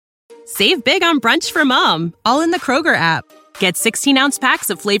Save big on brunch for mom, all in the Kroger app. Get 16-ounce packs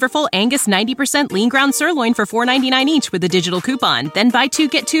of flavorful Angus 90% lean ground sirloin for $4.99 each with a digital coupon. Then buy 2,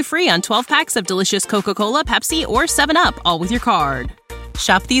 get 2 free on 12 packs of delicious Coca-Cola, Pepsi, or 7-Up, all with your card.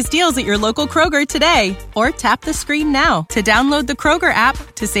 Shop these deals at your local Kroger today, or tap the screen now to download the Kroger app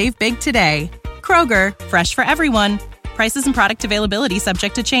to save big today. Kroger, fresh for everyone. Prices and product availability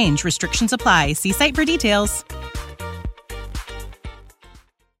subject to change. Restrictions apply. See site for details.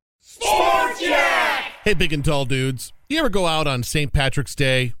 Sports Jack! Hey, big and tall dudes. You ever go out on St. Patrick's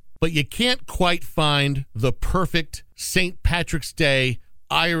Day, but you can't quite find the perfect St. Patrick's Day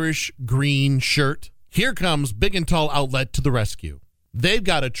Irish green shirt? Here comes Big and Tall Outlet to the rescue. They've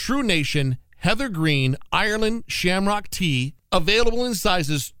got a True Nation Heather Green Ireland Shamrock tee available in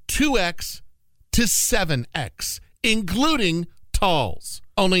sizes 2X to 7X, including talls.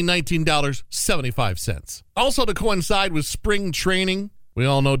 Only $19.75. Also, to coincide with spring training, we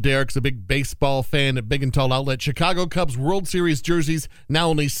all know Derek's a big baseball fan at Big and Tall Outlet. Chicago Cubs World Series jerseys, now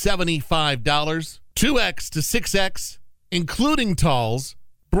only $75. 2X to 6X, including talls.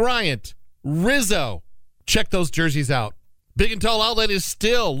 Bryant, Rizzo. Check those jerseys out. Big and Tall Outlet is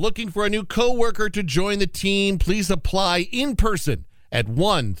still looking for a new co-worker to join the team. Please apply in person at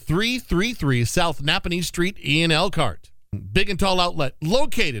 1333 South Napanee Street in Elkhart. Big and Tall Outlet,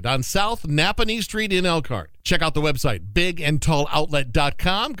 located on South Napanee Street in Elkhart. Check out the website,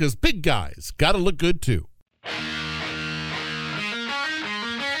 bigandtalloutlet.com, because big guys got to look good, too.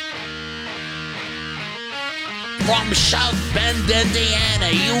 From South Bend, Indiana,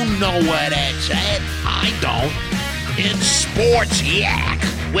 you know where that's at. I don't. It's Sports Yak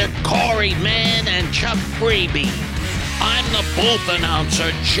with Corey Mann and Chuck Freebie. I'm the booth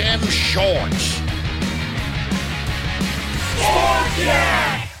announcer, Jim Shorts. Sports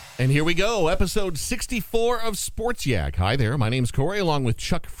Yak! And here we go, episode 64 of Sports Yak. Hi there, my name's Corey, along with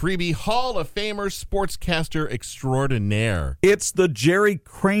Chuck Freebie, Hall of Famer, sportscaster extraordinaire. It's the Jerry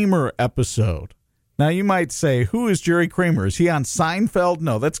Kramer episode. Now, you might say, who is Jerry Kramer? Is he on Seinfeld?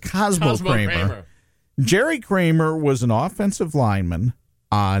 No, that's Cosmo Kramer. Jerry Kramer was an offensive lineman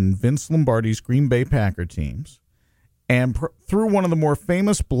on Vince Lombardi's Green Bay Packer teams, and threw one of the more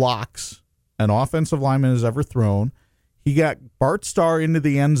famous blocks an offensive lineman has ever thrown. He got Bart Starr into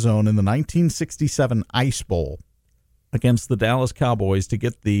the end zone in the 1967 Ice Bowl against the Dallas Cowboys to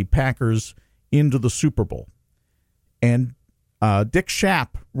get the Packers into the Super Bowl. And Dick Schaap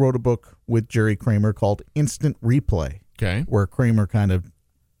wrote a book with Jerry Kramer called Instant Replay, where Kramer kind of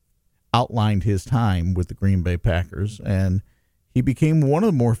outlined his time with the Green Bay Packers, and he became one of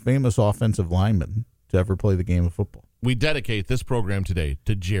the more famous offensive linemen to ever play the game of football. We dedicate this program today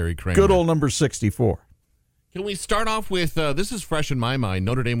to Jerry Kramer. Good old number 64. Can we start off with, this is fresh in my mind,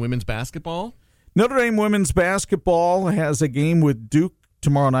 Notre Dame women's basketball? Notre Dame women's basketball has a game with Duke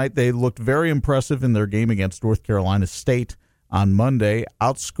tomorrow night. They looked very impressive in their game against North Carolina State on Monday,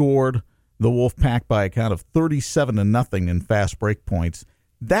 outscored the Wolfpack by a count of 37-0 in fast break points.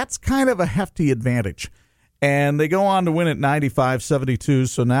 That's kind of a hefty advantage. And they go on to win at 95-72,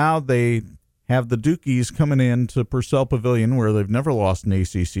 so now they have the Dukies coming in to Purcell Pavilion, where they've never lost an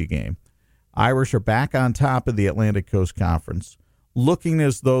ACC game. Irish are back on top of the Atlantic Coast Conference, looking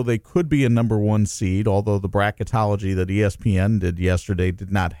as though they could be a number one seed, although the bracketology that ESPN did yesterday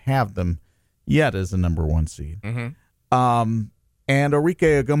did not have them yet as a number one seed. Mm-hmm. And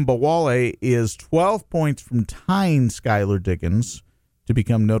Arike Ogunbowale is 12 points from tying Skylar Diggins to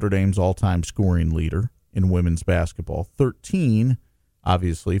become Notre Dame's all-time scoring leader in women's basketball. 13,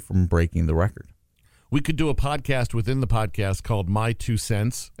 obviously, from breaking the record. We could do a podcast within the podcast called My Two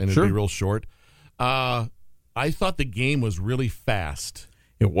Cents, and it'd be real short. I thought the game was really fast.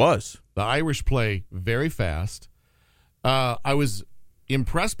 It was. The Irish play very fast. I was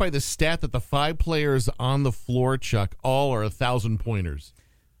impressed by the stat that the 5 players on the floor, Chuck, all are 1,000-pointers.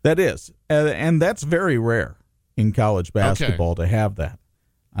 That is. And that's very rare in college basketball to have that.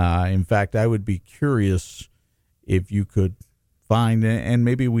 In fact, I would be curious if you could find, and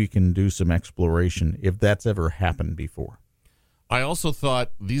maybe we can do some exploration, if that's ever happened before. I also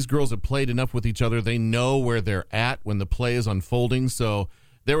thought these girls have played enough with each other. They know where they're at when the play is unfolding. So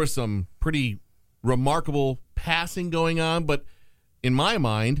there was some pretty remarkable passing going on, but in my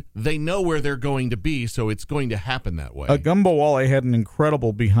mind, they know where they're going to be, so it's going to happen that way. Ogunbowale had an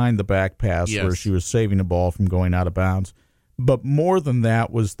incredible behind-the-back pass where she was saving the ball from going out of bounds. But more than that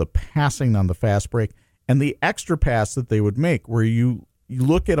was the passing on the fast break and the extra pass that they would make, where you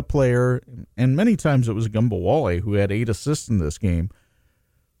look at a player, and many times it was Ogunbowale, who had 8 assists in this game,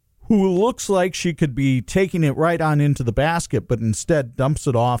 who looks like she could be taking it right on into the basket, but instead dumps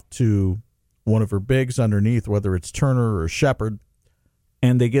it off to one of her bigs underneath, whether it's Turner or Shepard,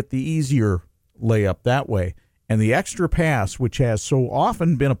 and they get the easier layup that way. And the extra pass, which has so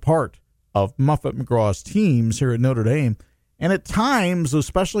often been a part of Muffet McGraw's teams here at Notre Dame, and at times,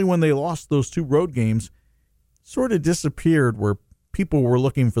 especially when they lost those 2 road games, sort of disappeared where people were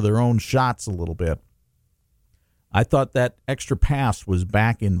looking for their own shots a little bit. I thought that extra pass was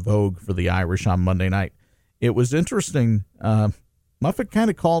back in vogue for the Irish on Monday night. It was interesting. Muffet kind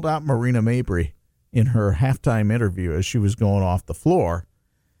of called out Marina Mabry in her halftime interview as she was going off the floor.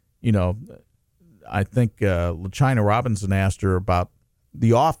 You know, I think LaChina Robinson asked her about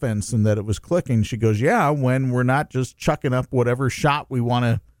the offense and that it was clicking. She goes, yeah, when we're not just chucking up whatever shot we want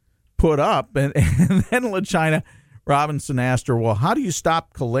to put up. And then LaChina Robinson asked her, well, how do you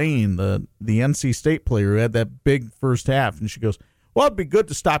stop Kalane, the NC State player who had that big first half? And she goes, well, it'd be good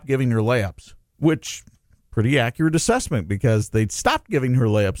to stop giving her layups, which pretty accurate assessment because they'd stopped giving her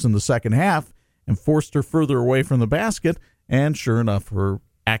layups in the second half and forced her further away from the basket. And sure enough, her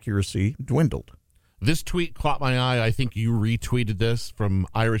accuracy dwindled. This tweet caught my eye. I think you retweeted this from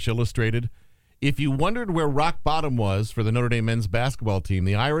Irish Illustrated. If you wondered where rock bottom was for the Notre Dame men's basketball team,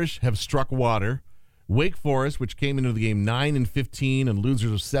 the Irish have struck water. Wake Forest, which came into the game 9-15 and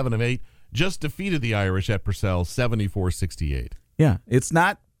losers of 7 of 8, just defeated the Irish at Purcell 74-68. Yeah, it's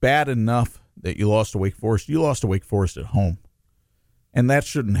not bad enough that you lost to Wake Forest. You lost to Wake Forest at home, and that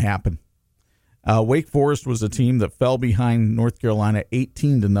shouldn't happen. Wake Forest was a team that fell behind North Carolina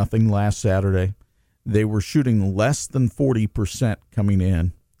 18-0 last Saturday. They were shooting less than 40% coming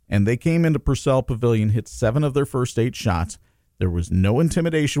in, and they came into Purcell Pavilion, hit 7 of their first 8 shots. There was no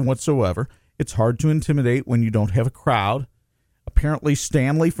intimidation whatsoever. It's hard to intimidate when you don't have a crowd. Apparently,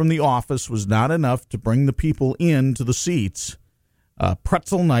 Stanley from the office was not enough to bring the people into the seats.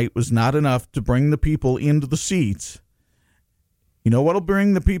 Pretzel night was not enough to bring the people into the seats. You know what will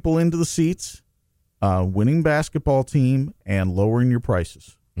bring the people into the seats? Winning basketball team and lowering your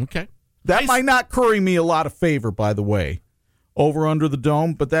prices. Okay. That might not curry me a lot of favor, by the way, over under the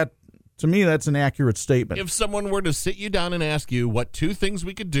dome, but that, to me, that's an accurate statement. If someone were to sit you down and ask you what 2 things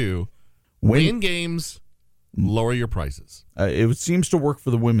we could do, win games, lower your prices. It seems to work for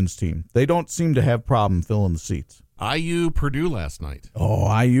the women's team. They don't seem to have problem filling the seats. IU Purdue last night.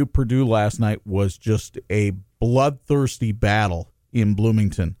 Oh, IU Purdue last night was just a bloodthirsty battle in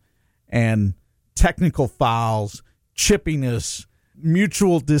Bloomington. And technical fouls, chippiness,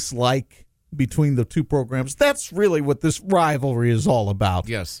 mutual dislike between the 2 programs. That's really what this rivalry is all about.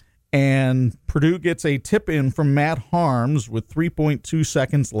 Yes. And Purdue gets a tip in from Matt Harms with 3.2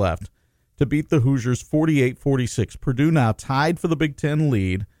 seconds left to beat the Hoosiers 48-46. Purdue now tied for the Big Ten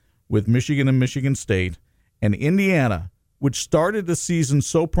lead with Michigan and Michigan State. And Indiana, which started the season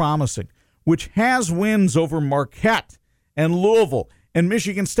so promising, which has wins over Marquette and Louisville and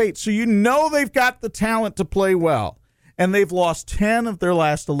Michigan State. So you know they've got the talent to play well. And they've lost 10 of their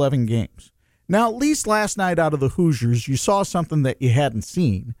last 11 games. Now, at least last night out of the Hoosiers, you saw something that you hadn't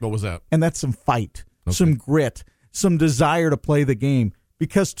seen. What was that? And that's some fight, some grit, some desire to play the game.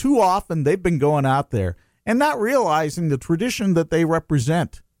 Because too often they've been going out there and not realizing the tradition that they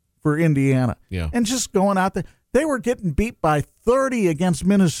represent for Indiana. Yeah. And just going out there. They were getting beat by 30 against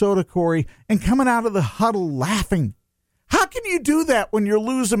Minnesota, Corey, and coming out of the huddle laughing. How can you do that when you're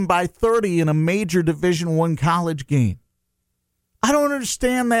losing by 30 in a major Division I college game? I don't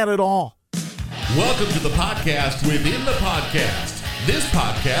understand that at all. Welcome to the podcast within the podcast. This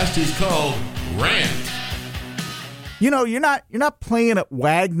podcast is called Rant. You know, you're not playing at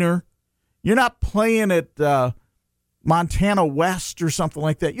Wagner. You're not playing at Montana West or something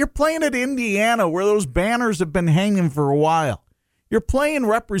like that. You're playing at Indiana, where those banners have been hanging for a while. You're playing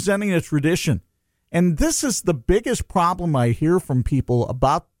representing a tradition. And this is the biggest problem I hear from people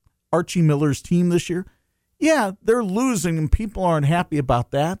about Archie Miller's team this year. Yeah, they're losing, and people aren't happy about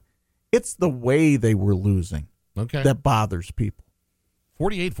that. It's the way they were losing that bothers people.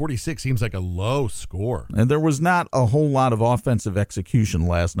 48-46 seems like a low score. And there was not a whole lot of offensive execution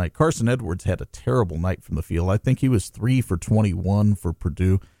last night. Carson Edwards had a terrible night from the field. I think he was 3 for 21 for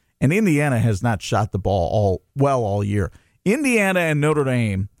Purdue. And Indiana has not shot the ball all year. Indiana and Notre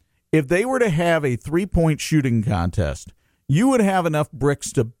Dame, if they were to have a 3-point shooting contest, you would have enough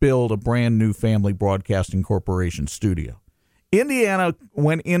bricks to build a brand new Family Broadcasting Corporation studio. Indiana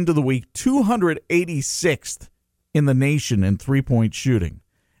went into the week 286th in the nation in 3-point shooting.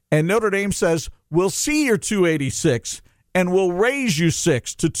 And Notre Dame says, we'll see your 286 and we'll raise you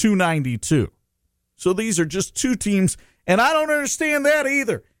 6 to 292. So these are just 2 teams, and I don't understand that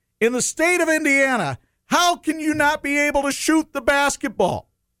either. In the state of Indiana, how can you not be able to shoot the basketball?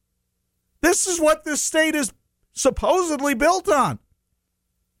 This is what this state is supposedly built on.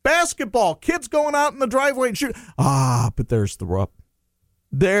 Basketball, kids going out in the driveway and shoot. But there's the rub.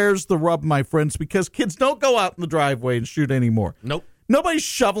 There's the rub, my friends, because kids don't go out in the driveway and shoot anymore. Nope. Nobody's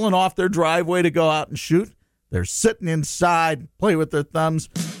shoveling off their driveway to go out and shoot. They're sitting inside, play with their thumbs.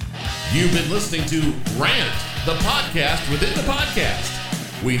 You've been listening to Rant, the podcast within the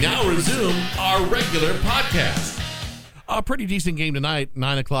podcast. We now resume our regular podcast. A pretty decent game tonight,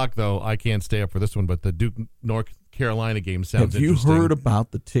 9 o'clock, though. I can't stay up for this one, but the Duke North Carolina game sounds interesting. Have you heard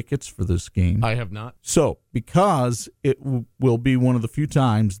about the tickets for this game? I have not. So, because it will be one of the few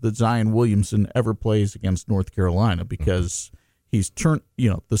times that Zion Williamson ever plays against North Carolina, because he's turned,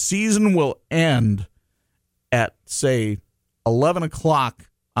 the season will end at, say, 11 o'clock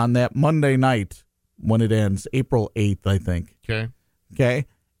on that Monday night when it ends, April 8th, I think. Okay?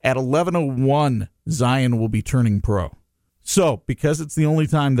 At 11:01, Zion will be turning pro. So, because it's the only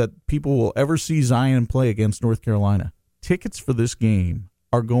time that people will ever see Zion play against North Carolina, tickets for this game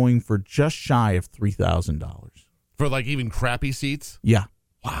are going for just shy of $3,000. For like even crappy seats? Yeah.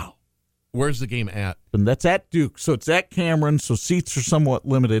 Wow. Where's the game at? And that's at Duke. So it's at Cameron, so seats are somewhat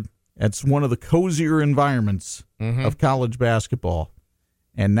limited. It's one of the cozier environments of college basketball.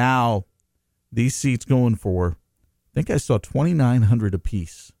 And now these seats going for, I think I saw $2,900 a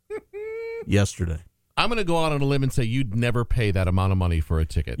piece yesterday. I'm going to go out on a limb and say you'd never pay that amount of money for a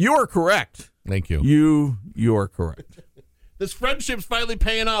ticket. You are correct. Thank you. You are correct. This friendship's finally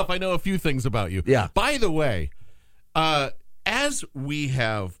paying off. I know a few things about you. Yeah. By the way, as we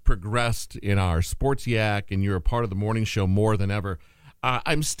have progressed in our sports yak and you're a part of the morning show more than ever,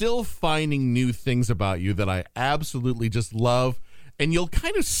 I'm still finding new things about you that I absolutely just love. And you'll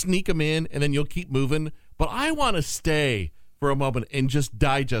kind of sneak them in and then you'll keep moving. But I want to stay for a moment and just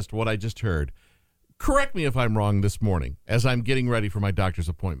digest what I just heard. Correct me if I'm wrong this morning as I'm getting ready for my doctor's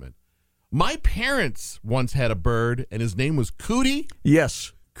appointment. My parents once had a bird, and his name was Cootie.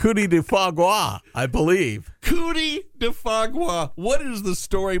 Yes, Cootie de Fagua, I believe. Cootie de Fagua. What is the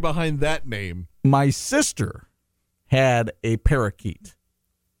story behind that name? My sister had a parakeet,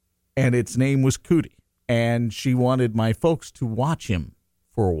 and its name was Cootie, and she wanted my folks to watch him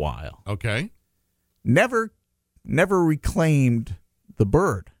for a while. Okay. Never reclaimed the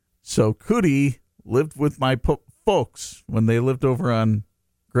bird. So Cootie lived with my folks when they lived over on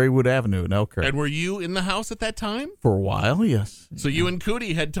Graywood Avenue in Elkhart. And were you in the house at that time? For a while, yes. So you and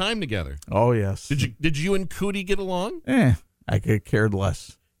Cootie had time together? Oh, yes. Did you and Cootie get along? I could cared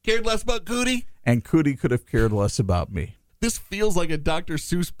less. Cared less about Cootie? And Cootie could have cared less about me. This feels like a Dr.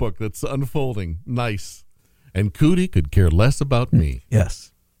 Seuss book that's unfolding. Nice. And Cootie could care less about me.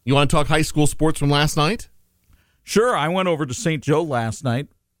 Yes. You want to talk high school sports from last night? Sure. I went over to St. Joe last night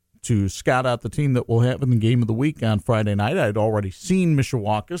to scout out the team that we'll have in the game of the week on Friday night. I'd already seen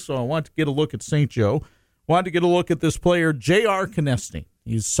Mishawaka, so I wanted to get a look at St. Joe. Wanted to get a look at this player, J.R. Konechny.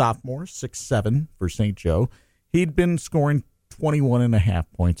 He's a sophomore, 6'7" for St. Joe. He'd been scoring 21.5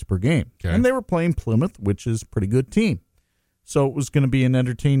 points per game. Okay. And they were playing Plymouth, which is a pretty good team. So it was going to be an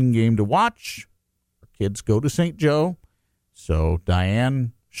entertaining game to watch. Our kids go to St. Joe. So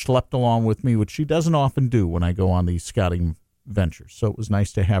Diane schlepped along with me, which she doesn't often do when I go on these scouting ventures. So it was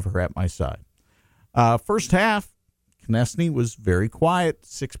nice to have her at my side. First half, Konechny was very quiet,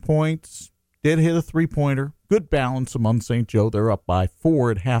 6 points, did hit a three-pointer. Good balance among St. Joe. They're up by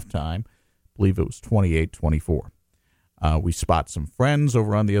 4 at halftime. I believe it was 28-24. We spot some friends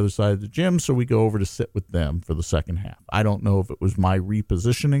over on the other side of the gym, so we go over to sit with them for the second half. I don't know if it was my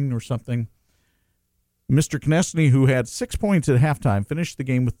repositioning or something. Mr. Konechny, who had 6 points at halftime, finished the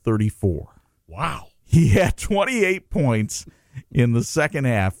game with 34. Wow. He had 28 points in the second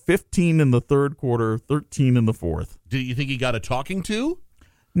half, 15 in the third quarter, 13 in the fourth. Do you think he got a talking to?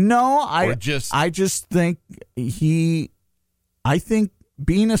 No, I just think I think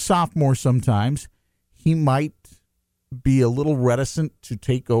being a sophomore sometimes, he might be a little reticent to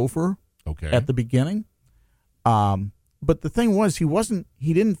take over at the beginning. But the thing was,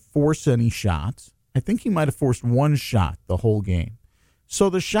 he didn't force any shots. I think he might have forced one shot the whole game. So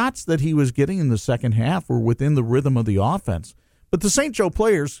the shots that he was getting in the second half were within the rhythm of the offense. But the St. Joe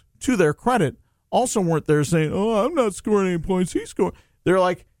players, to their credit, also weren't there saying, "Oh, I'm not scoring any points. He's scoring." They're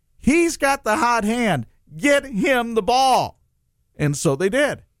like, "He's got the hot hand. Get him the ball." And so they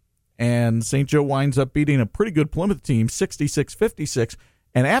did. And St. Joe winds up beating a pretty good Plymouth team, 66-56.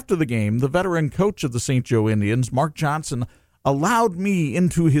 And after the game, the veteran coach of the St. Joe Indians, Mark Johnson, allowed me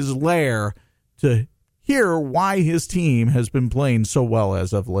into his lair to hear why his team has been playing so well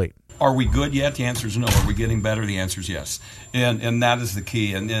as of late. Are we good yet? The answer is no. Are we getting better? The answer is yes. And that is the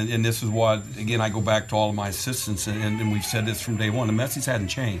key. And this is what, again, I go back to all of my assistants, and we've said this from day one. The message hadn't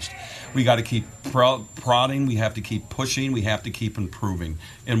changed. We got to keep prodding. We have to keep pushing. We have to keep improving.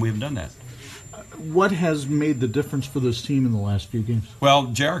 And we've done that. What has made the difference for this team in the last few games? Well,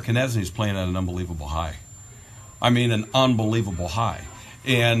 Jared Konechny is playing at an unbelievable high. I mean, an unbelievable high.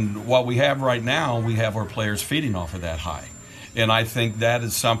 And what we have right now, we have our players feeding off of that high. And I think that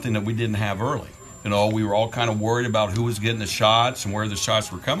is something that we didn't have early. You know, we were all kind of worried about who was getting the shots and where the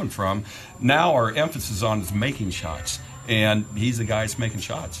shots were coming from. Now our emphasis on is making shots, and he's the guy that's making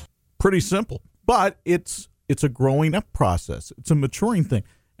shots. Pretty simple, but it's a growing up process. It's a maturing thing.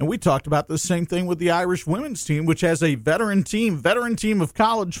 And we talked about the same thing with the Irish women's team, which has a veteran team of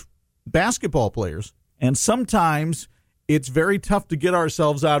college basketball players. And sometimes it's very tough to get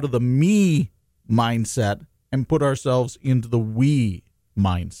ourselves out of the me mindset and put ourselves into the we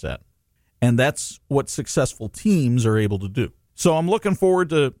mindset. And that's what successful teams are able to do. So I'm looking forward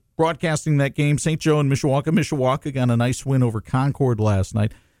to broadcasting that game. St. Joe and Mishawaka. Mishawaka got a nice win over Concord last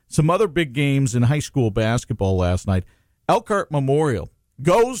night. Some other big games in high school basketball last night. Elkhart Memorial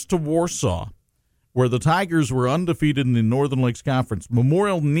goes to Warsaw, where the Tigers were undefeated in the Northern Lakes Conference.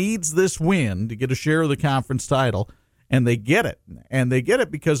 Memorial needs this win to get a share of the conference title, and they get it. And they get it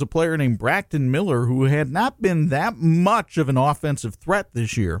because a player named Braxton Miller, who had not been that much of an offensive threat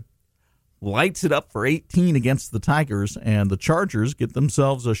this year, lights it up for 18 against the Tigers, and the Chargers get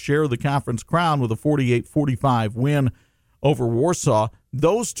themselves a share of the conference crown with a 48-45 win over Warsaw.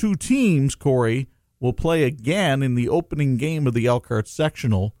 Those two teams, Corey, will play again in the opening game of the Elkhart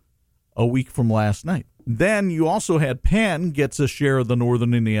sectional a week from last night. Then you also had Penn gets a share of the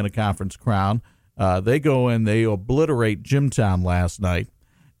Northern Indiana Conference crown. They go and they obliterate Jimtown last night.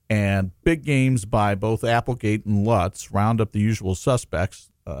 And big games by both Applegate and Lutz round up the usual suspects.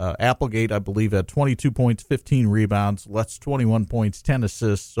 Applegate, I believe, had 22 points, 15 rebounds. Lutz, 21 points, 10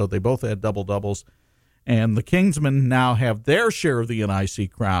 assists. So they both had double-doubles. And the Kingsmen now have their share of the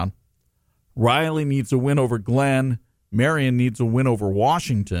NIC crown. Riley needs a win over Glenn. Marion needs a win over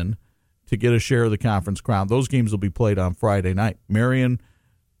Washington to get a share of the conference crown. Those games will be played on Friday night. Marion,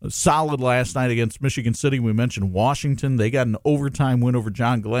 solid last night against Michigan City. We mentioned Washington. They got an overtime win over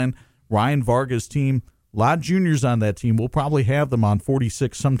John Glenn. Ryan Varga's team, a lot of juniors on that team. We'll probably have them on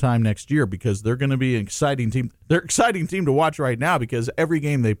 46 sometime next year because they're going to be an exciting team. They're an exciting team to watch right now because every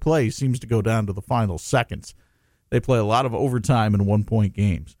game they play seems to go down to the final seconds. They play a lot of overtime and one-point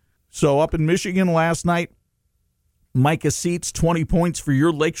games. So up in Michigan last night, Micah Seats, 20 points for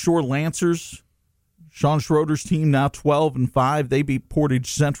your Lakeshore Lancers. Sean Schroeder's team now 12-5. They beat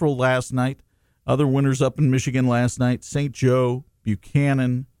Portage Central last night. Other winners up in Michigan last night, St. Joe,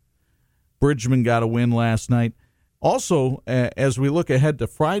 Buchanan, Bridgman got a win last night. Also, as we look ahead to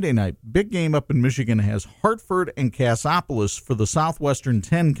Friday night, big game up in Michigan has Hartford and Cassopolis for the Southwestern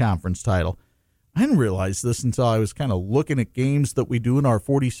 10 conference title. I didn't realize this until I was kind of looking at games that we do in our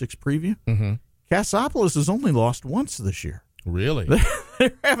 46 preview. Mm-hmm. Cassopolis has only lost once this year. Really?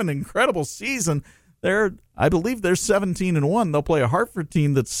 They're having an incredible season. I believe they're 17-1. They'll play a Hartford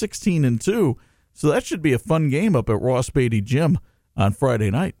team that's 16-2. So that should be a fun game up at Ross Beatty Gym on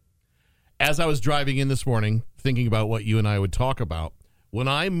Friday night. As I was driving in this morning, thinking about what you and I would talk about, when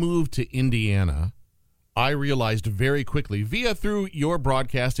I moved to Indiana, I realized very quickly, through your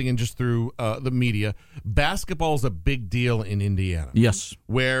broadcasting and just through the media, basketball is a big deal in Indiana. Yes.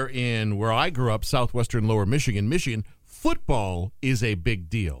 Where I grew up, southwestern lower Michigan, football is a big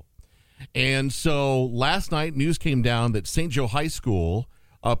deal. And so last night, news came down that St. Joe High School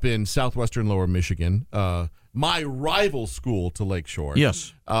up in southwestern lower Michigan, my rival school to Lakeshore,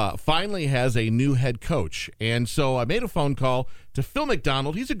 yes, finally has a new head coach. And so I made a phone call to Phil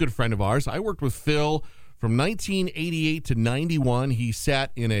McDonald. He's a good friend of ours. I worked with Phil from 1988 to 91. He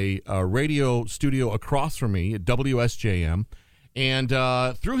sat in a radio studio across from me at WSJM, and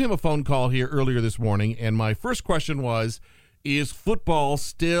threw him a phone call here earlier this morning. And my first question was, is football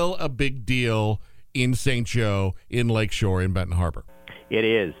still a big deal in St. Joe, in Lakeshore, in Benton Harbor? It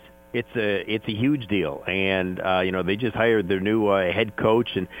is. It's a huge deal, and they just hired their new head coach,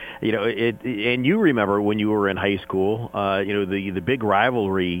 and and you remember when you were in high school, the big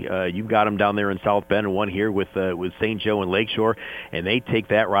rivalry. You've got them down there in South Bend and one here with St. Joe and Lakeshore, and they take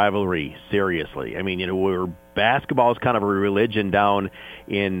that rivalry seriously. I mean, where basketball is kind of a religion down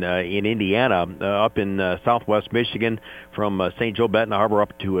in Indiana, up in Southwest Michigan, from St. Joe, Benton Harbor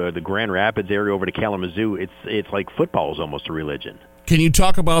up to the Grand Rapids area over to Kalamazoo. It's like football is almost a religion. Can you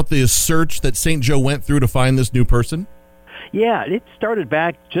talk about the search that St. Joe went through to find this new person? Yeah, it started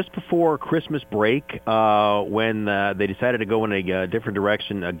back just before Christmas break when they decided to go in a different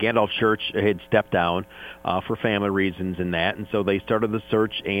direction. Gandalf Church had stepped down for family reasons and that, and so they started the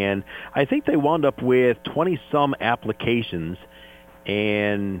search, and I think they wound up with 20-some applications,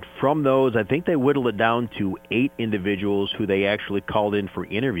 and from those, I think they whittled it down to 8 individuals who they actually called in for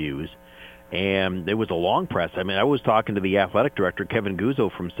interviews. And it was a long press. I mean, I was talking to the athletic director, Kevin Guzzo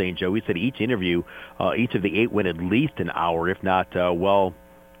from St. Joe. He said each interview, each of the 8 went at least an hour, if not well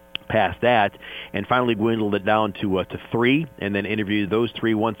past that, and finally dwindled it down to 3, and then interviewed those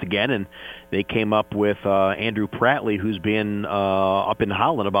 3 once again, and they came up with Andrew Prattley, who's been up in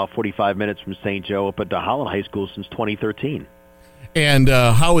Holland, about 45 minutes from St. Joe, up at Holland High School since 2013. And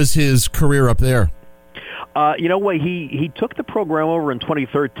how is his career up there? You know what? He took the program over in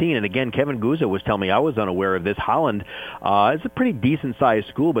 2013, and again, Kevin Guzzo was telling me, I was unaware of this. Holland is a pretty decent-sized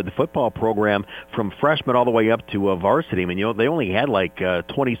school, but the football program from freshman all the way up to varsity, I mean, they only had like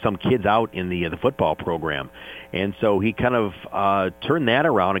 20-some kids out in the football program. And so he kind of turned that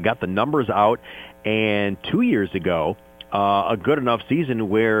around and got the numbers out, and 2 years ago, a good enough season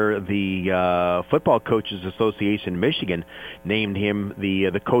where the Football Coaches Association Michigan named him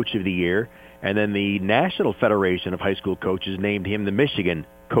the Coach of the Year. And then the National Federation of High School Coaches named him the Michigan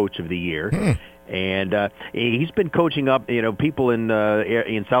Coach of the Year. And he's been coaching up. People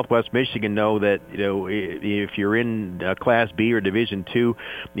in Southwest Michigan know that if you're in Class B or Division II,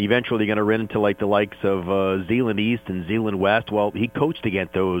 eventually you're going to run into like the likes of Zeeland East and Zeeland West. Well, he coached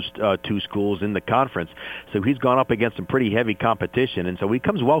against those 2 schools in the conference, so he's gone up against some pretty heavy competition, and so he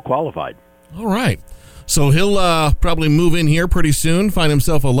comes well qualified. All right. So he'll probably move in here pretty soon, find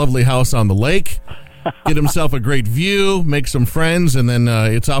himself a lovely house on the lake, get himself a great view, make some friends, and then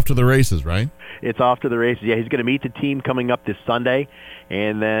it's off to the races, right? It's off to the races. Yeah, he's going to meet the team coming up this Sunday,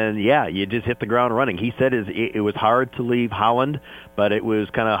 and then, you just hit the ground running. He said it was hard to leave Holland, but it was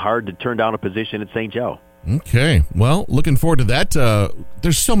kind of hard to turn down a position at St. Joe. Okay. Well, looking forward to that.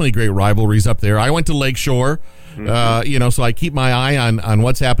 There's so many great rivalries up there. I went to Lakeshore. So I keep my eye on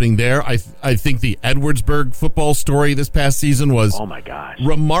what's happening there. I think the Edwardsburg football story this past season was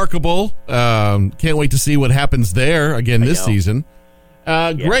remarkable. Can't wait to see what happens there again this season.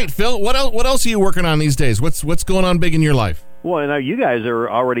 Great, Phil. What else are you working on these days? What's going on big in your life? Well, now you guys are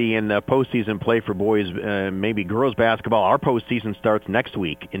already in postseason play for boys, maybe girls basketball. Our postseason starts next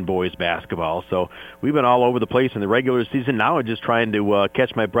week in boys basketball. So we've been all over the place in the regular season. Now I'm just trying to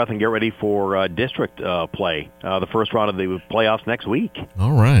catch my breath and get ready for district play, the first round of the playoffs next week.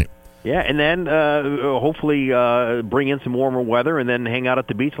 All right. Yeah, and then hopefully bring in some warmer weather and then hang out at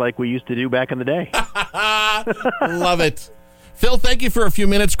the beach like we used to do back in the day. Love it. Phil, thank you for a few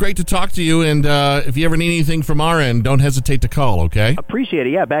minutes. Great to talk to you. And if you ever need anything from our end, don't hesitate to call, okay? Appreciate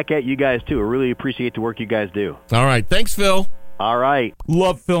it. Yeah, back at you guys, too. I really appreciate the work you guys do. All right. Thanks, Phil. All right.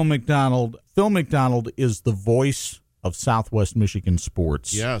 Love Phil McDonald. Phil McDonald is the voice of Southwest Michigan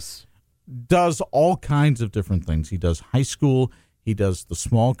sports. Yes. Does all kinds of different things. He does high school. He does the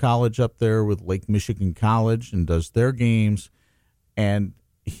small college up there with Lake Michigan College and does their games. And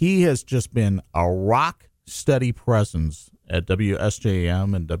he has just been a rock-steady presence at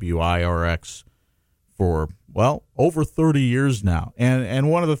WSJM and WIRX for, over 30 years now. And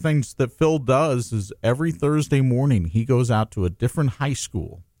one of the things that Phil does is every Thursday morning he goes out to a different high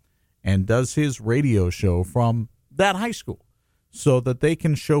school and does his radio show from that high school so that they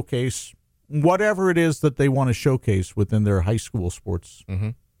can showcase whatever it is that they want to showcase within their high school sports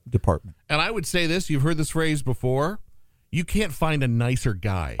department. And I would say this, you've heard this phrase before, you can't find a nicer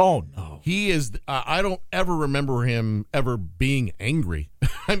guy. Oh, no. He is, I don't ever remember him ever being angry.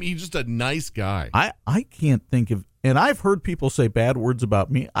 I mean, he's just a nice guy. I can't think of, and I've heard people say bad words about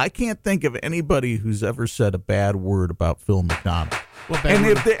me. I can't think of anybody who's ever said a bad word about Phil McDonald.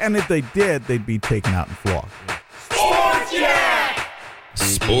 If they did, they'd be taken out and flogged. Sports Yak!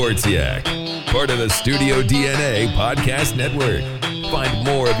 Sports Yak, part of the Studio DNA podcast network. Find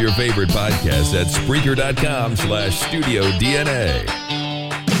more of your favorite podcasts at Spreaker.com/Studio DNA.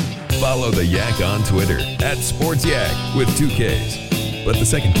 Follow the Yak on Twitter at Sports Yak with 2 Ks, but the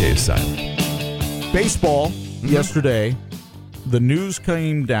second K is silent. Baseball yesterday, the news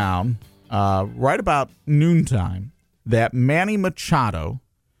came down right about noontime that Manny Machado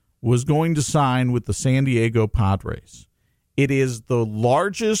was going to sign with the San Diego Padres. It is the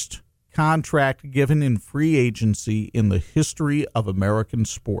largest contract given in free agency in the history of American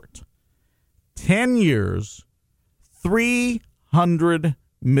sport. 10 years, $300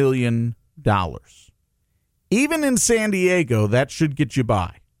 million. Even in San Diego, that should get you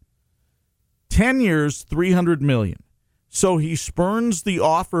by. 10 years, $300 million. So he spurns the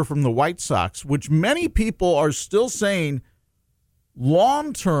offer from the White Sox, which many people are still saying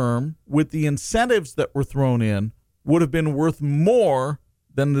long-term, with the incentives that were thrown in, would have been worth more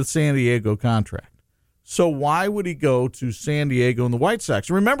than the San Diego contract. So why would he go to San Diego and the White Sox?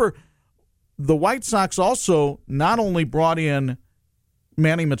 Remember, the White Sox also not only brought in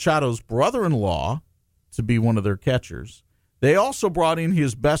Manny Machado's brother-in-law to be one of their catchers, they also brought in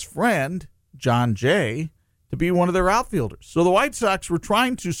his best friend John Jay to be one of their outfielders. So the White Sox were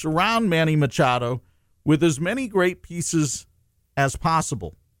trying to surround Manny Machado with as many great pieces as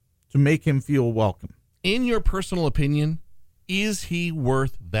possible to make him feel welcome. In your personal opinion, is he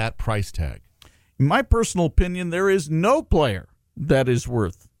worth that price tag? In my personal opinion, there is no player that is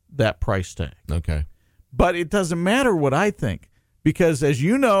worth that price tag. Okay. But it doesn't matter what I think, because as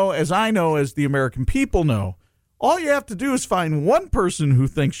you know, as I know, as the American people know, all you have to do is find one person who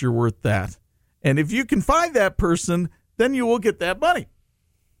thinks you're worth that. And if you can find that person, then you will get that money.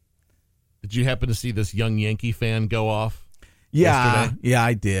 Did you happen to see this young Yankee fan go off? Yeah, yesterday? yeah,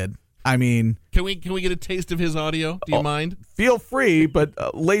 I did. I mean, can we get a taste of his audio? Do you mind? Feel free,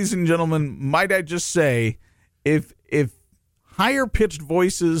 but ladies and gentlemen, might I just say, if higher pitched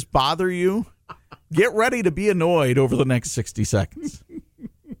voices bother you, get ready to be annoyed over the next 60 seconds. You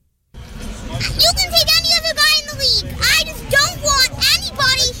can take any other guy in the league. I just don't want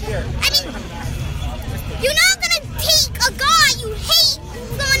anybody. I mean, you're not going to take a guy you hate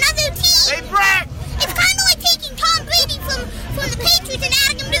from another team. Hey, Brett! It's kind of like taking Tom Brady from the Patriots and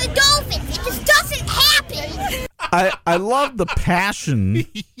adding him to the Dolphins. It just doesn't happen. I love the passion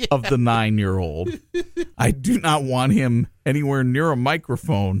of the 9-year-old. I do not want him anywhere near a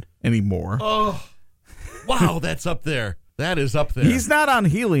microphone anymore. Oh, wow, that's up there. That is up there. He's not on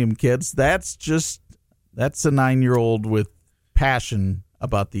helium, kids. That's a 9-year-old with passion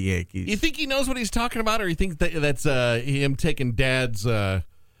about the Yankees. You think he knows what he's talking about, or you think that's him taking Dad's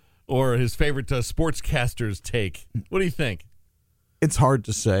or his favorite sportscaster's take? What do you think? It's hard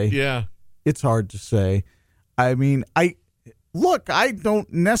to say. Yeah. It's hard to say. I mean, I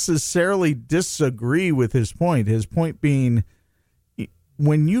don't necessarily disagree with his point. His point being,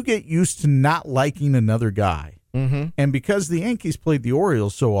 when you get used to not liking another guy, mm-hmm. and because the Yankees played the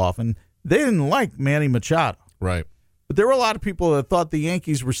Orioles so often, they didn't like Manny Machado. Right. But there were a lot of people that thought the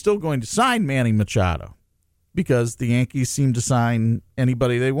Yankees were still going to sign Manny Machado because the Yankees seem to sign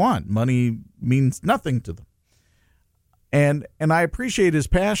anybody they want. Money means nothing to them. And I appreciate his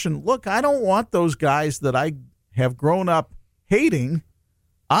passion. Look, I don't want those guys that I have grown up hating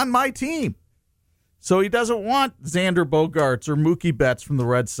on my team. So he doesn't want Xander Bogaerts or Mookie Betts from the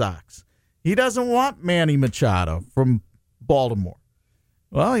Red Sox. He doesn't want Manny Machado from Baltimore.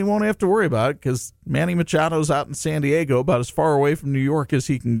 Well, he won't have to worry about it because Manny Machado's out in San Diego, about as far away from New York as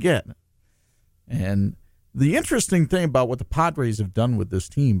he can get. And the interesting thing about what the Padres have done with this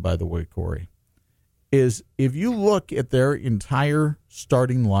team, by the way, Corey, is if you look at their entire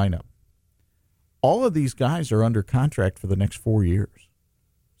starting lineup, all of these guys are under contract for the next 4 years.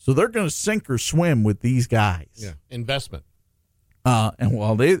 So they're going to sink or swim with these guys. Yeah, investment. And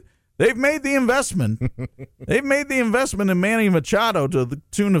while they've made the investment, they've made the investment in Manny Machado to the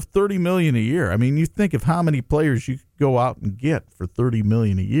tune of $30 million a year. I mean, you think of how many players you could go out and get for $30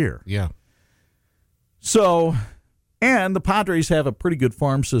 million a year. Yeah. So, and the Padres have a pretty good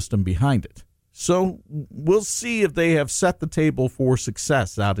farm system behind it. So we'll see if they have set the table for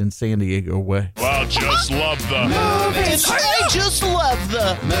success out in San Diego way. Well, just love the movies. I just love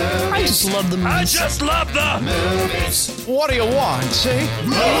the movies. I just love the movies. I just love the movies. What do you want, see?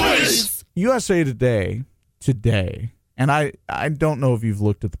 Movies. USA Today, and I don't know if you've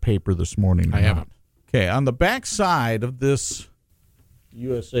looked at the paper this morning. I haven't. Okay, on the back side of this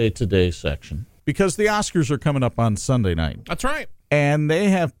USA Today section, because the Oscars are coming up on Sunday night. That's right. And they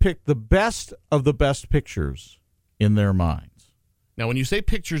have picked the best of the best pictures in their minds. Now, when you say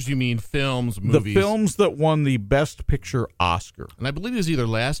pictures, you mean films, movies. The films that won the Best Picture Oscar. And I believe it was either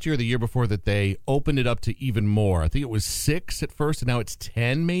last year or the year before that they opened it up to even more. I think it was 6 at first, and now it's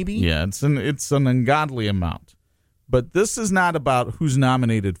 10 maybe? Yeah, it's an ungodly amount. But this is not about who's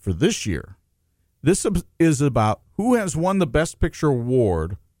nominated for this year. This is about who has won the Best Picture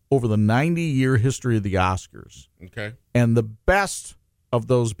award over the 90-year history of the Oscars. Okay. And the best of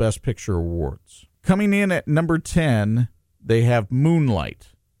those Best Picture awards. Coming in at number 10, they have Moonlight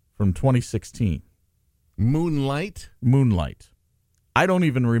from 2016. Moonlight? Moonlight. I don't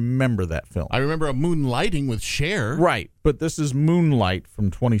even remember that film. I remember a Moonlighting with Cher. Right, but this is Moonlight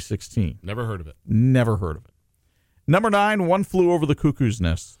from 2016. Never heard of it. Never heard of it. Number 9, One Flew Over the Cuckoo's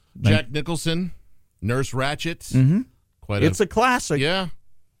Nest. Jack Nicholson, Nurse Ratched. Mm-hmm. It's a classic. Yeah.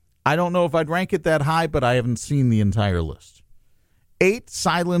 I don't know if I'd rank it that high, but I haven't seen the entire list. 8,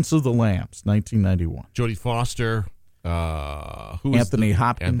 Silence of the Lambs, 1991. Jodie Foster. Anthony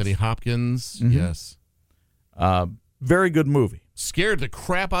Hopkins. Anthony Hopkins, mm-hmm. Yes. Very good movie. Scared the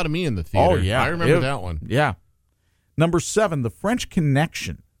crap out of me in the theater. Oh, yeah. I remember that one. Yeah. Number 7, The French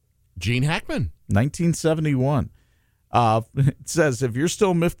Connection. Gene Hackman. 1971. It says, if you're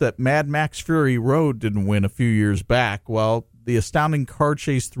still miffed that Mad Max Fury Road didn't win a few years back, well, the astounding car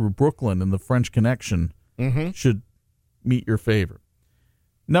chase through Brooklyn and the French Connection should meet your favorite.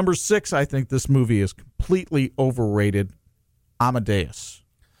 Number 6, I think this movie is completely overrated. Amadeus.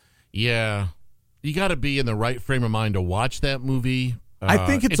 Yeah. You got to be in the right frame of mind to watch that movie. I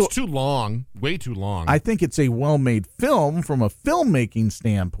think it's too long, way too long. I think it's a well-made film from a filmmaking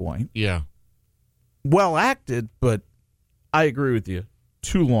standpoint. Yeah. Well acted, but I agree with you.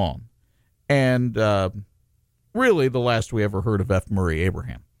 Too long. And really the last we ever heard of F. Murray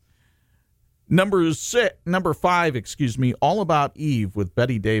Abraham. Number 5, All About Eve with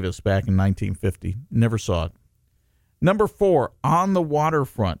Bette Davis back in 1950. Never saw it. Number 4, On the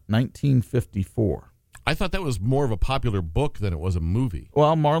Waterfront, 1954. I thought that was more of a popular book than it was a movie.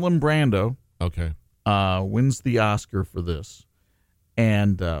 Well, Marlon Brando wins the Oscar for this.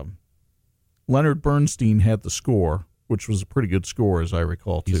 And Leonard Bernstein had the score, which was a pretty good score, as I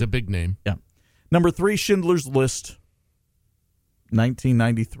recall, too. He's a big name. Yeah. Number 3, Schindler's List,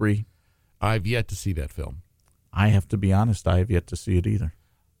 1993. I've yet to see that film. I have to be honest, I have yet to see it either.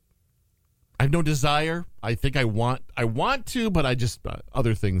 I have no desire. I think I want to, but I just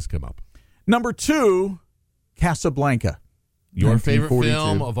other things come up. Number 2, Casablanca. Your favorite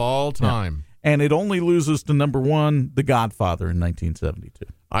film of all time. Yeah. And it only loses to number 1, The Godfather in 1972.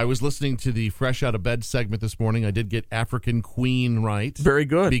 I was listening to the Fresh Out of Bed segment this morning. I did get African Queen right. Very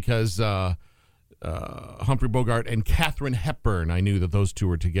good. Because Humphrey Bogart and Katharine Hepburn, I knew that those two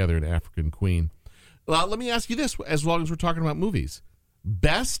were together in African Queen. Well, let me ask you this, as long as we're talking about movies.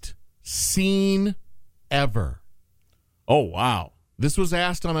 Best scene ever. Oh, wow. This was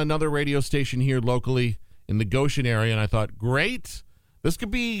asked on another radio station here locally in the Goshen area, and I thought, great. This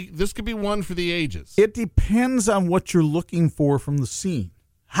could be one for the ages. It depends on what you're looking for from the scene,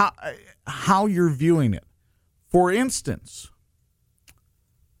 how you're viewing it. For instance,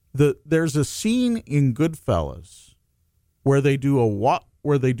 there's a scene in Goodfellas where they do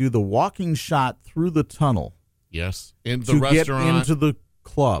the walking shot through the tunnel. Yes, in the to restaurant, get into the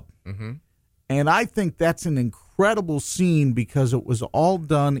club. Mm-hmm. And I think that's an incredible scene because it was all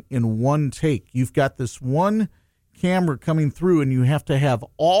done in one take. You've got this one camera coming through, and you have to have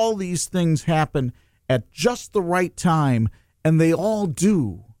all these things happen at just the right time, and they all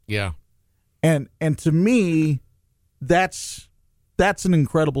do. Yeah. And to me, that's an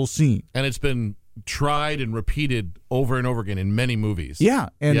incredible scene. And it's been tried and repeated over and over again in many movies. Yeah.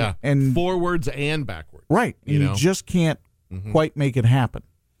 And forwards and backwards. Right. And you just can't quite make it happen.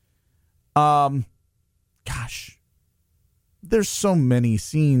 Gosh, there's so many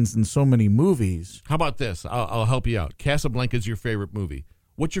scenes and so many movies. How about this? I'll help you out. Casablanca's your favorite movie.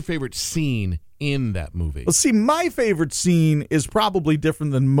 What's your favorite scene in that movie? Well, see, my favorite scene is probably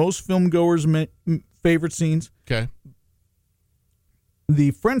different than most filmgoers' favorite scenes. Okay.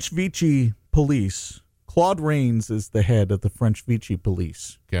 The French Vichy police, Claude Rains is the head of the French Vichy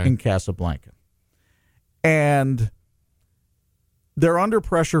police in Casablanca. And they're under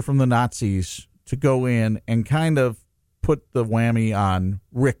pressure from the Nazis to go in and kind of put the whammy on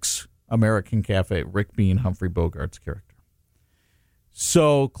Rick's American Cafe, Rick being Humphrey Bogart's character.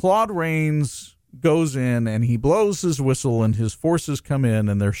 So Claude Rains goes in and he blows his whistle and his forces come in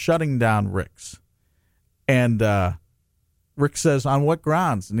and they're shutting down Rick's. And Rick says, on what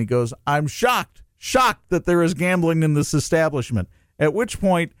grounds? And he goes, I'm shocked that there is gambling in this establishment. At which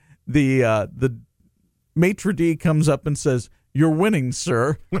point the maitre d' comes up and says, you're winning,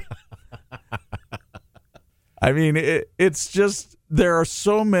 sir. I mean, it's just, there are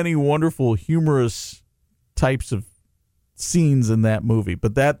so many wonderful, humorous types of scenes in that movie,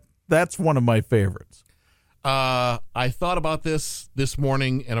 but that's one of my favorites. I thought about this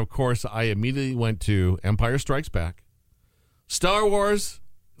morning, and of course, I immediately went to Empire Strikes Back. Star Wars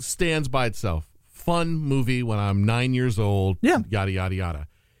stands by itself. Fun movie when I'm 9 years old. Yeah. Yada, yada, yada.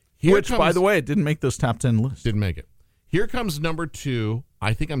 By the way, it didn't make those top 10 lists. Didn't make it. Here comes number 2.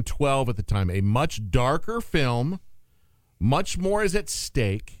 I think I'm 12 at the time. A much darker film. Much more is at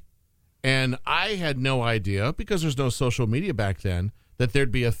stake. And I had no idea, because there's no social media back then, that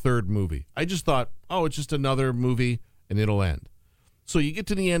there'd be a third movie. I just thought, oh, it's just another movie and it'll end. So you get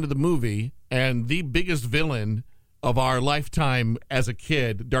to the end of the movie, and the biggest villain of our lifetime as a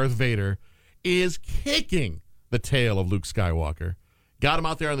kid, Darth Vader, is kicking the tail of Luke Skywalker. Got him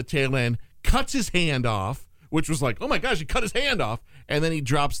out there on the tail end, cuts his hand off, which was like, oh my gosh, he cut his hand off. And then he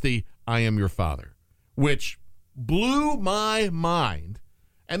drops the I am your father, which blew my mind.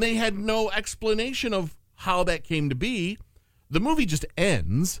 And they had no explanation of how that came to be. The movie just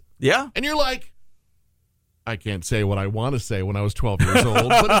ends. Yeah. And you're like, I can't say what I want to say when I was 12 years old,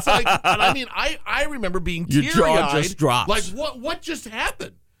 but it's like, I mean, I remember being teary-eyed. Your jaw just drops. Like, what just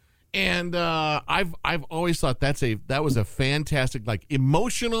happened? And I've always thought that was a fantastic, like,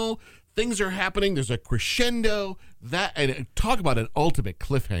 emotional. Things are happening. There's a crescendo. And talk about an ultimate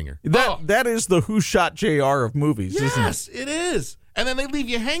cliffhanger. That is the Who Shot JR of movies, isn't it? Yes, it is. And then they leave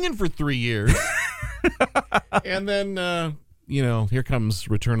you hanging for 3 years. And then, here comes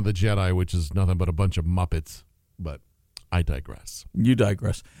Return of the Jedi, which is nothing but a bunch of Muppets. But I digress. You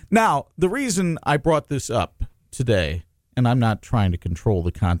digress. Now, the reason I brought this up today, and I'm not trying to control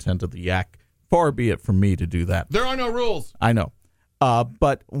the content of the yak, far be it from me to do that. There are no rules. I know.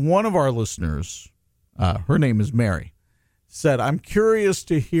 But one of our listeners, her name is Mary, said, I'm curious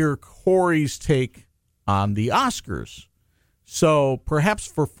to hear Corey's take on the Oscars. So perhaps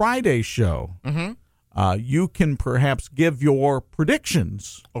for Friday's show, you can perhaps give your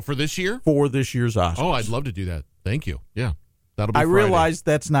predictions. Oh, for this year? For this year's Oscars. Oh, I'd love to do that. Thank you. Yeah, that'll be I Friday. realize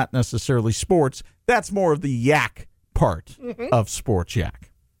that's not necessarily sports. That's more of the yak part of Sports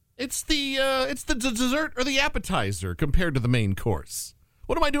Yak. It's the dessert or the appetizer compared to the main course.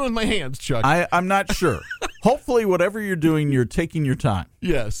 What am I doing with my hands, Chuck? I'm not sure. Hopefully, whatever you're doing, you're taking your time.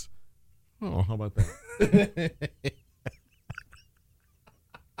 Yes. Oh, how about that?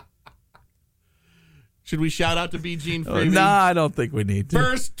 Should we shout out to B. Gene Freeman? No, I don't think we need to.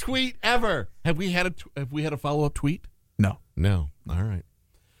 First tweet ever. Have we had a follow-up tweet? No.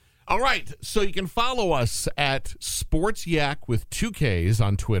 All right. So you can follow us at Sports Yak with 2 Ks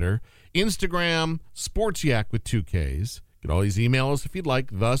on Twitter, Instagram, Sports Yak with 2 Ks. You can always email us if you'd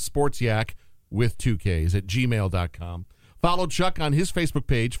like, the Sports Yak with 2 Ks at gmail.com. Follow Chuck on his Facebook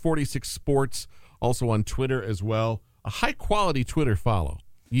page, 46 Sports, also on Twitter as well. A high-quality Twitter follow.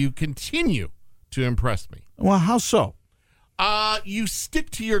 You continue to impress me. Well, how so? You stick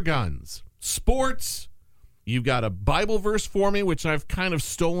to your guns. Sports, you've got a Bible verse for me, which I've kind of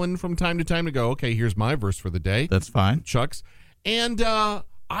stolen from time to time to go, okay, here's my verse for the day. That's fine. Chuck's. And I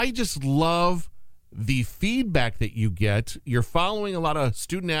just love the feedback that you get. You're following a lot of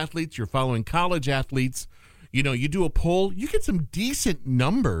student athletes. You're following college athletes. You do a poll. You get some decent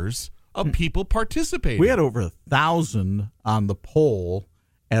numbers of people participating. We had over 1,000 on the poll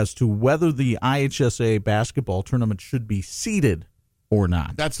as to whether the IHSA basketball tournament should be seeded or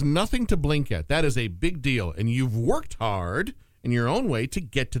not. That's nothing to blink at. That is a big deal. And you've worked hard in your own way to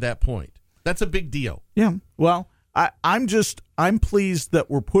get to that point. That's a big deal. Yeah. Well, I'm pleased that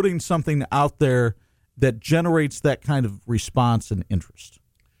we're putting something out there that generates that kind of response and interest.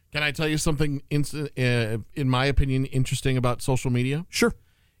 Can I tell you something, in my opinion, interesting about social media? Sure.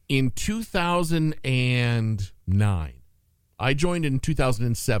 In 2009, I joined in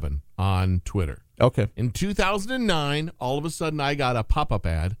 2007 on Twitter. Okay. In 2009, all of a sudden, I got a pop-up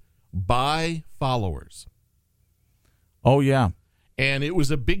ad, buy followers. Oh, yeah. And it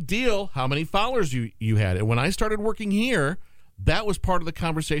was a big deal how many followers you had. And when I started working here, that was part of the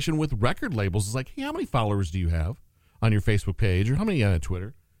conversation with record labels. It's like, hey, how many followers do you have on your Facebook page or how many on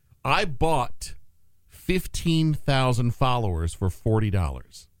Twitter? I bought 15,000 followers for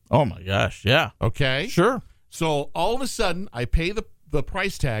 $40. Oh, my gosh. Yeah. Okay. Sure. So all of a sudden, I pay the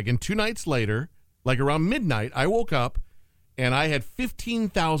price tag, and 2 nights later, like around midnight, I woke up, and I had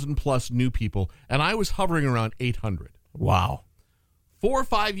 15,000 plus new people, and I was hovering around 800. Wow. 4 or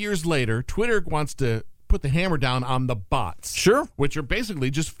 5 years later, Twitter wants to put the hammer down on the bots. Sure. Which are basically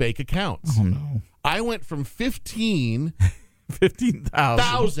just fake accounts. Oh, no. I went from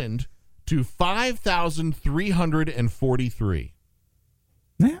 15,000 to 5,343.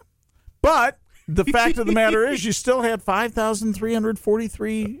 Yeah. But the fact of the matter is you still had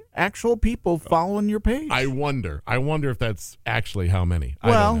 5,343 actual people following your page. I wonder if that's actually how many.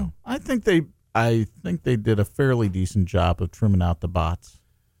 I don't know. I think they did a fairly decent job of trimming out the bots.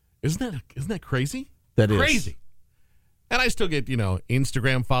 Isn't that crazy? That is crazy. And I still get,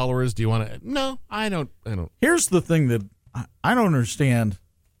 Instagram followers. Do you want to? No, I don't. Here's the thing that I don't understand.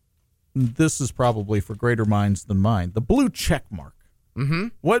 This is probably for greater minds than mine. The blue check mark. Mm-hmm.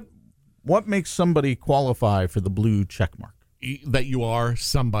 What makes somebody qualify for the blue check mark? That you are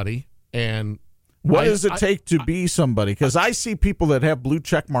somebody. And what does it take to be somebody? Because I see people that have blue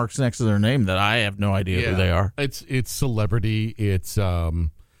check marks next to their name that I have no idea who they are. It's celebrity. It's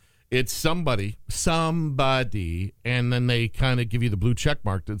somebody, and then they kind of give you the blue check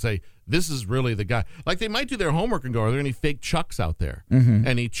mark and say, this is really the guy. Like they might do their homework and go, are there any fake Chucks out there? Mm-hmm.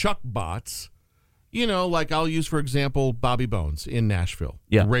 Any Chuck bots? Like I'll use, for example, Bobby Bones in Nashville,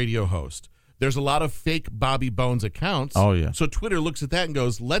 radio host. There's a lot of fake Bobby Bones accounts. Oh, yeah. So Twitter looks at that and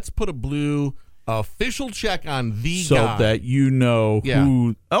goes, let's put a blue official check on the so guy. that you know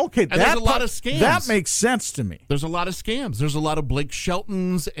who. Okay, and there's a lot of scams. That makes sense to me. There's a lot of scams. There's a lot of Blake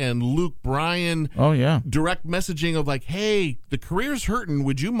Sheltons and Luke Bryan. Oh, yeah. Direct messaging of like, hey, the career's hurting.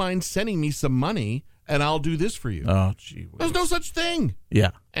 Would you mind sending me some money and I'll do this for you? Oh, gee whiz. There's no such thing.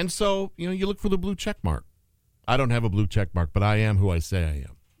 Yeah. And so, you look for the blue check mark. I don't have a blue check mark, but I am who I say I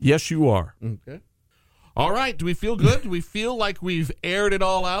am. Yes, you are. Okay. All right. Do we feel good? Do we feel like we've aired it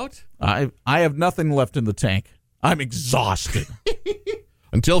all out? I have nothing left in the tank. I'm exhausted.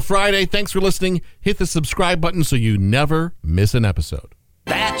 Until Friday, thanks for listening. Hit the subscribe button so you never miss an episode.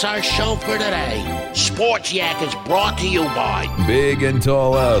 That's our show for today. Sports Yak is brought to you by Big and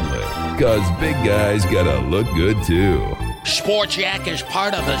Tall Outlet, because big guys gotta look good too. Sports Yak is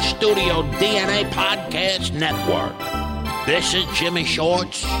part of the Studio DNA Podcast Network. This is Jimmy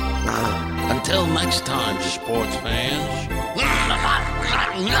Shorts. Until next time, sports fans.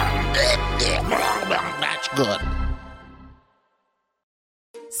 That's good.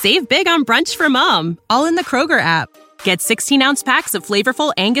 Save big on brunch for mom, all in the Kroger app. Get 16-ounce packs of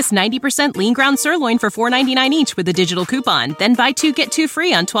flavorful Angus 90% lean ground sirloin for $4.99 each with a digital coupon. Then buy 2, get 2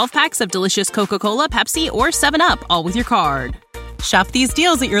 free on 12 packs of delicious Coca-Cola, Pepsi, or 7-Up, all with your card. Shop these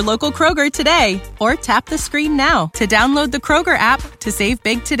deals at your local Kroger today, or tap the screen now to download the Kroger app to save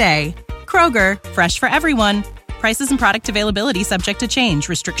big today. Kroger, fresh for everyone. Prices and product availability subject to change.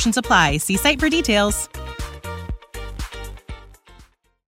 Restrictions apply. See site for details.